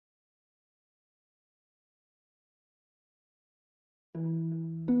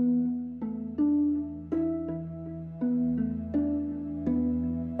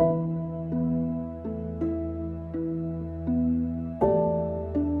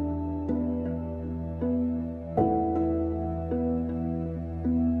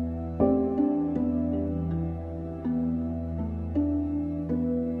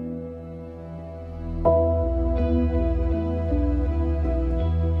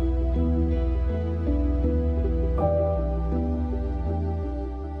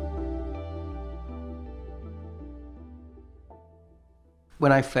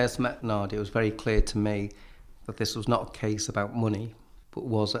When I first met Nadia, it was very clear to me that this was not a case about money, but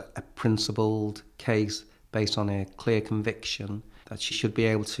was a principled case based on a clear conviction that she should be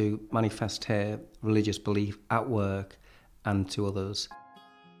able to manifest her religious belief at work and to others.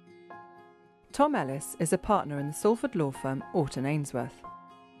 Tom Ellis is a partner in the Salford law firm Orton Ainsworth.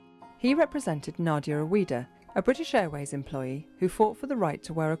 He represented Nadia Awida, a British Airways employee who fought for the right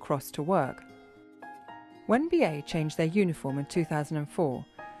to wear a cross to work. When BA changed their uniform in 2004,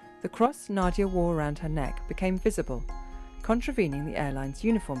 the cross Nadia wore around her neck became visible, contravening the airline's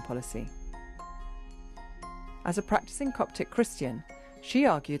uniform policy. As a practicing Coptic Christian, she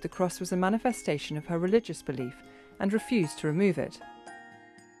argued the cross was a manifestation of her religious belief and refused to remove it.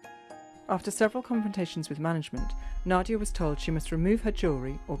 After several confrontations with management, Nadia was told she must remove her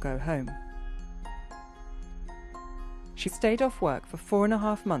jewellery or go home. She stayed off work for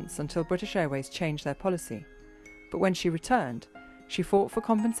 4.5 months until British Airways changed their policy, but when she returned, she fought for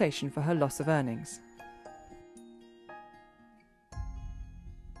compensation for her loss of earnings.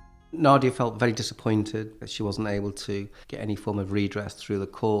 Nadia felt very disappointed that she wasn't able to get any form of redress through the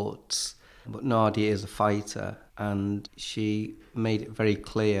courts. But Nadia is a fighter, and she made it very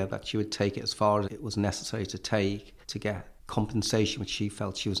clear that she would take it as far as it was necessary to take to get compensation which she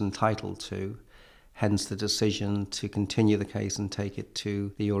felt she was entitled to, hence the decision to continue the case and take it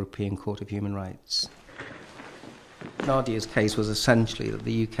to the European Court of Human Rights. Nadia's case was essentially that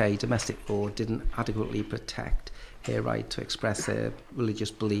the UK domestic law didn't adequately protect her right to express her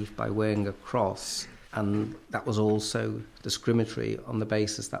religious belief by wearing a cross, and that was also discriminatory on the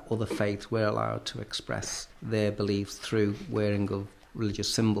basis that other faiths were allowed to express their beliefs through wearing of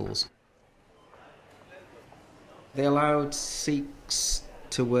religious symbols. They allowed Sikhs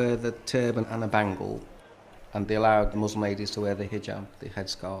to wear the turban and a bangle, and they allowed Muslim ladies to wear the hijab, the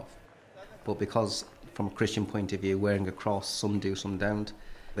headscarf. But because, from a Christian point of view, wearing a cross, some do, some don't,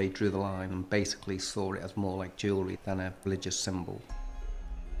 they drew the line and basically saw it as more like jewellery than a religious symbol.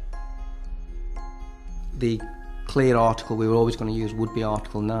 The clear article we were always going to use would be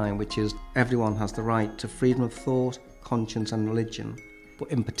Article 9, which is everyone has the right to freedom of thought, conscience and religion, but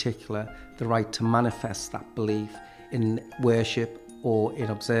in particular the right to manifest that belief in worship or in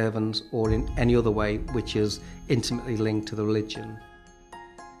observance or in any other way which is intimately linked to the religion.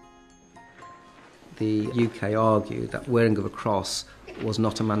 The UK argued that wearing of a cross was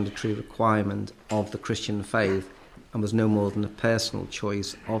not a mandatory requirement of the Christian faith and was no more than a personal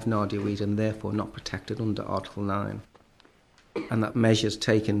choice of Nadia Awida and therefore not protected under Article 9. And that measures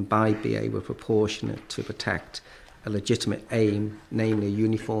taken by BA were proportionate to protect a legitimate aim, namely a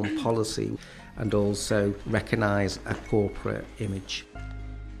uniform policy, and also recognise a corporate image.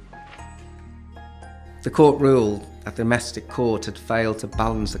 The court ruled that the domestic court had failed to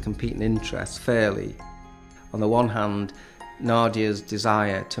balance the competing interests fairly. On the one hand, Nadia's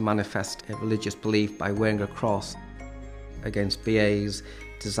desire to manifest a religious belief by wearing a cross against BA's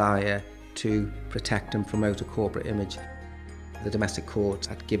desire to protect and promote a corporate image. The domestic court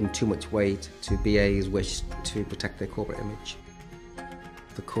had given too much weight to BA's wish to protect their corporate image.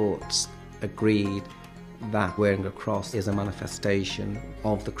 The courts agreed that wearing a cross is a manifestation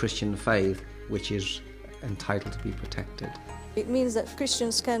of the Christian faith, which is entitled to be protected. It means that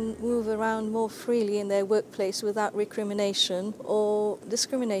Christians can move around more freely in their workplace without recrimination or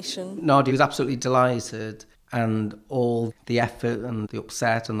discrimination. Nadia was absolutely delighted, and all the effort and the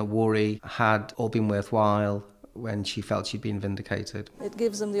upset and the worry had all been worthwhile when she felt she'd been vindicated. It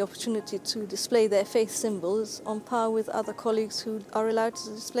gives them the opportunity to display their faith symbols on par with other colleagues who are allowed to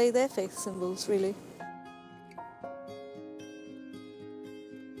display their faith symbols, really.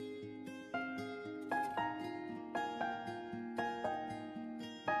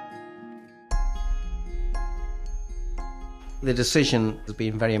 The decision has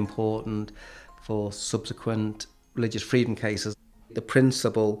been very important for subsequent religious freedom cases. The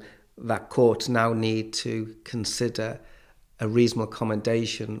principle that courts now need to consider a reasonable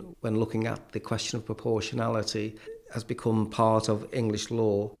accommodation when looking at the question of proportionality has become part of English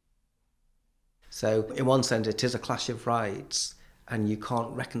law. So in one sense it is a clash of rights and you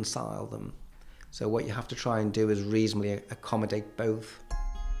can't reconcile them. So what you have to try and do is reasonably accommodate both.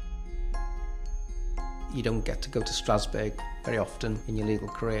 You don't get to go to Strasbourg very often in your legal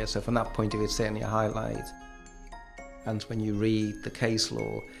career, so from that point of view it's certainly a highlight. And when you read the case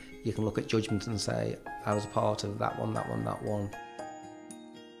law, you can look at judgments and say, I was a part of that one, that one, that one.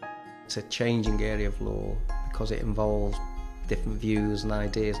 It's a changing area of law because it involves different views and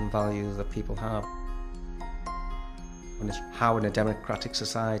ideas and values that people have. And it's how in a democratic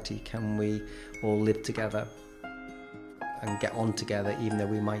society can we all live together and get on together even though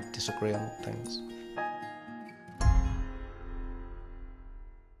we might disagree on things.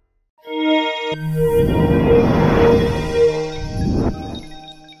 you.